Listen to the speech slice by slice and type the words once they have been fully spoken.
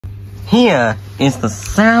here is the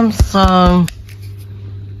Samsung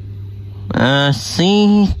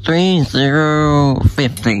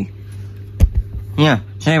C3050. Yeah,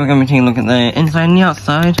 today we're going to be taking a look at the inside and the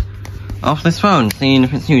outside of this phone, seeing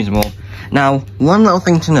if it's usable. Now, one little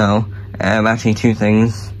thing to know, actually two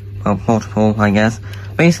things, well, multiple, I guess.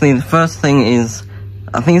 Basically, the first thing is,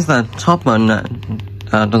 I think it's the top one that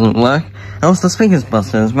doesn't work, and also the speaker's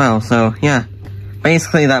busted as well, so, yeah.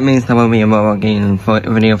 Basically, that means there won't be a mobile gaming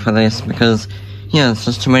video for this, because, yeah, there's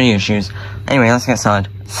just too many issues. Anyway, let's get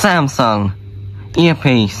started. Samsung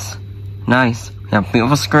earpiece. Nice. We have a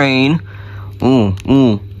beautiful screen. Ooh,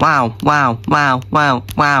 wow, wow, wow, wow,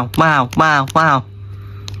 wow, wow, wow, wow.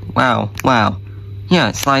 Wow, wow. Yeah,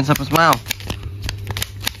 it slides up as well.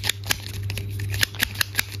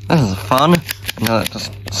 This is fun. And then it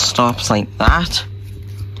just stops like that.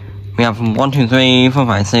 We have 1, 2, 3, 4,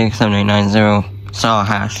 5, 6, 7, 8, 9, 0 star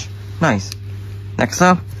hash. Nice. Next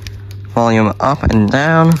up, volume up and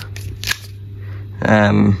down.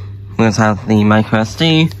 We also have the micro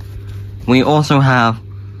SD. We also have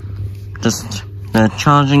just the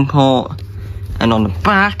charging port. And on the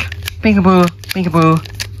back, peekaboo, peekaboo,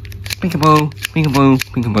 peekaboo, peekaboo,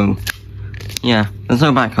 peekaboo. Yeah, there's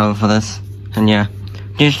no back cover for this. And yeah,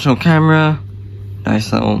 digital camera.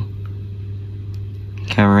 Nice little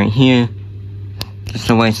camera right here. Just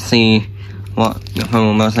a way to see what your phone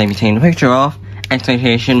will most likely be taking a picture of.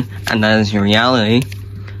 Expectation, and that is your reality.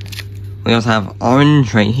 We also have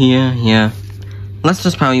orange right here, yeah. Let's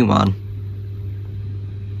just power you on.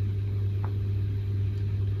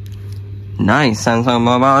 Nice,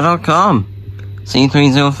 SamsungMobile.com.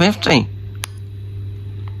 C3050.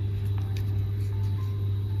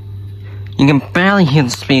 You can barely hear the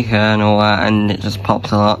speaker and all that, and it just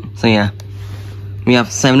pops a lot, so yeah. We have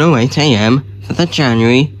 7:08 AM, 5th of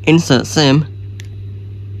January, insert SIM.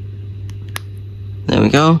 There we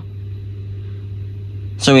go.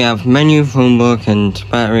 So we have menu, phone book, and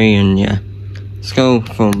battery, and yeah. Let's go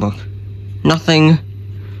phone book. Nothing.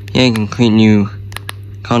 Yeah, you can create new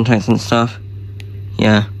contacts and stuff.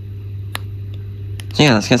 Yeah. So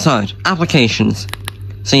yeah, let's get started. Applications.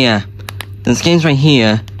 So yeah, there's games right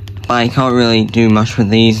here, but I can't really do much with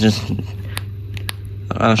these, just...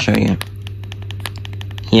 I'll show you.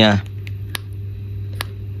 Yeah.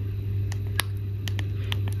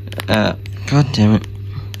 God damn it.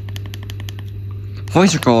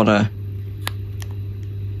 Voice recorder.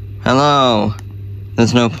 Hello.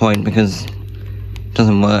 There's no point because it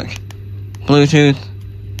doesn't work. Bluetooth.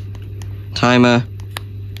 Timer.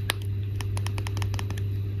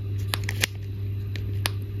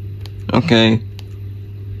 Okay.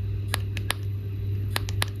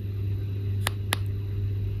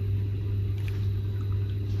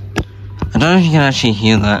 I don't know if you can actually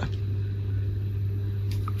hear that.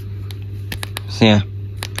 So yeah.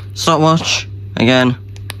 Stopwatch. Again.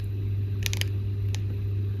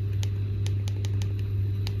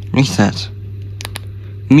 Reset.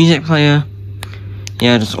 Music player.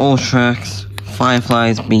 Yeah, just all tracks.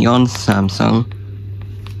 Fireflies beyond Samsung.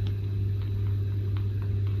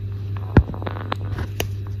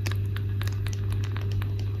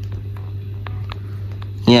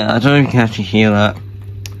 Yeah, I don't know if you can actually hear that.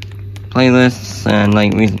 Playlists and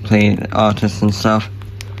like recent play artists and stuff.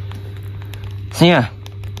 So yeah.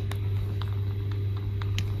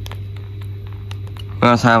 We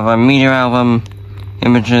also have a media album,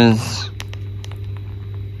 images.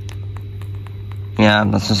 Yeah,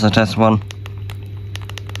 that's just a test one.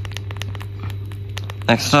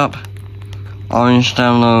 Next up, orange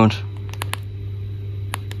download.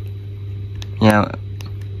 Yeah,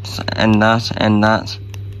 and that, and that.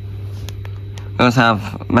 We also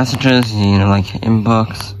have messages, you know, like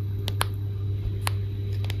inbox.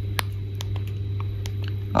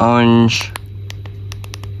 Orange.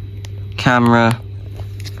 Camera.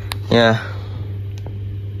 Yeah.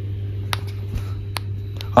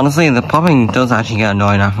 Honestly, the popping does actually get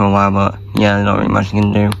annoying after a while, but yeah, there's not really much you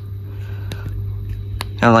can do.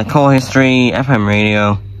 You have like call history, FM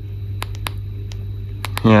radio.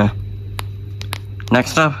 Yeah.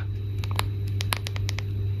 Next up.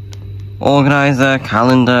 Organizer,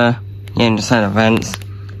 calendar. Yeah, you can just set events.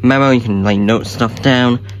 Memo, you can like note stuff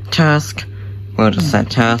down. Task. We'll just set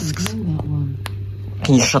tasks. Can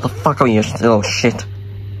you shut the fuck up, you little shit?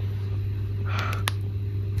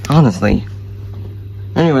 Honestly.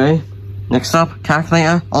 Anyway, next up,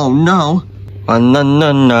 calculator. Oh no!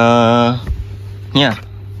 Banana. Yeah.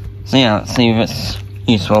 So yeah, let's see if it's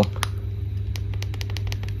useful.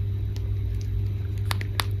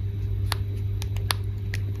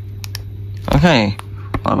 Okay,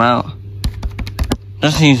 what about...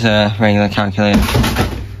 just use a regular calculator.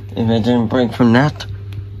 If it didn't break from that.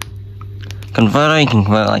 converter, you can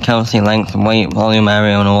convert like healthy, length, weight, volume,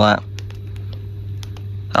 area, and all that.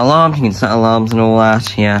 Alarms, you can set alarms and all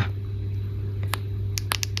that, yeah.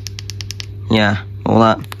 Yeah, all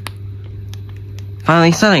that.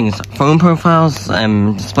 Finally, settings, phone profiles,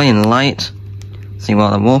 display in light, see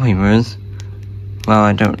what the wallpaper is. Well,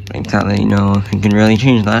 I don't exactly know if you can really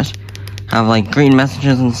change that. Have like green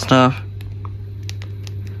messages and stuff.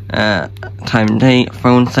 Time and date,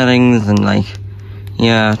 phone settings, and like,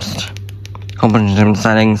 yeah, just a whole bunch of different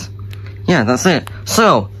settings. Yeah, that's it.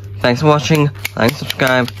 So, thanks for watching, like,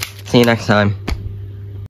 subscribe, see you next time.